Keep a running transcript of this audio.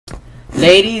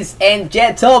Ladies and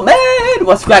gentlemen,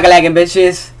 what's crackalackin'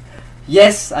 bitches?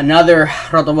 Yes, another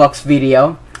Rotobox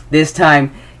video. This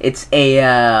time it's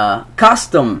a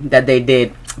custom that they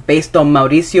did based on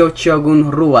Mauricio Shogun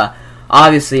Rua.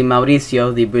 Obviously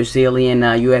Mauricio, the Brazilian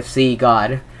UFC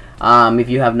god. If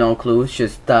you have no clue,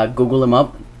 just Google him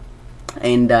up.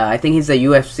 And I think he's a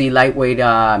UFC lightweight,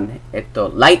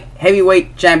 light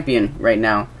heavyweight champion right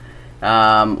now.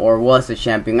 Or was a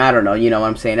champion. I don't know. You know what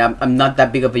I'm saying. I'm not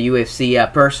that big of a UFC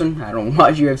person. I don't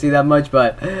watch UFC that much,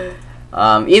 but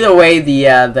either way,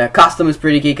 the costume is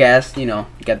pretty kick-ass. You know,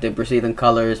 you got the Brazilian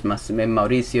colors,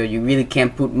 Mauricio. You really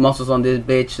can't put muscles on this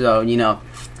bitch, so you know.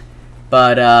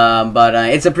 But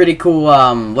it's a pretty cool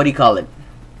what do you call it?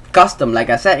 Custom,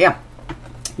 like I said. Yeah,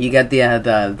 you got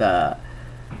the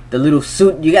little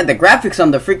suit. You got the graphics on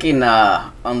the freaking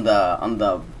on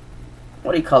the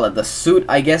what do you call it? The suit,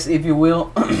 I guess, if you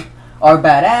will, are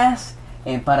badass.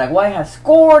 And Paraguay has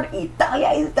scored. Italia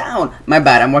is down. My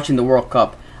bad. I'm watching the World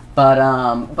Cup. But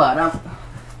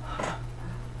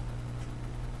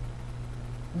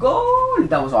goal.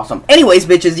 That was awesome. Anyways,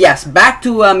 bitches. Yes, back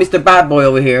to Mr. Bad Boy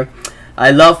over here. I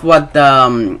love what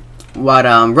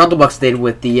Rotobox did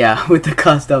with the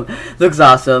custom. Looks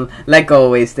awesome. Like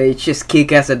always, they just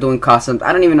kick ass at doing customs.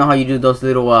 I don't even know how you do those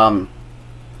little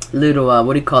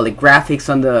what do you call it, graphics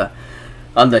on the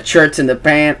shirts and the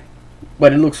pant,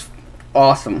 but it looks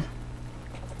awesome.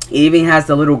 It even has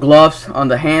the little gloves on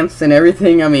the hands and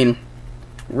everything. I mean,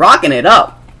 rocking it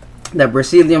up. The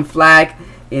Brazilian flag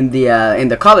in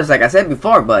the colors, like I said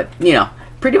before, but you know,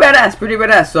 pretty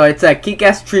badass. So it's a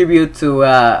kick-ass tribute to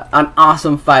an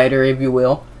awesome fighter, if you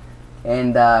will,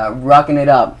 and rocking it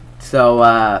up. So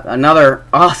another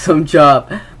awesome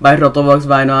job by Rotobox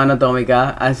by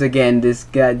Anatomica. As again, this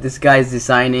guy's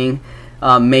designing,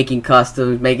 making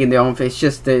customs, making their own face.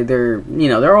 Just they're you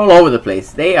know, they're all over the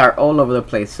place. They are all over the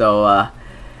place. So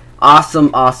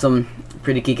awesome,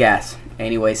 pretty kick ass.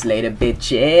 Anyways, later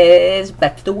bitches.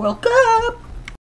 Back to the World Cup.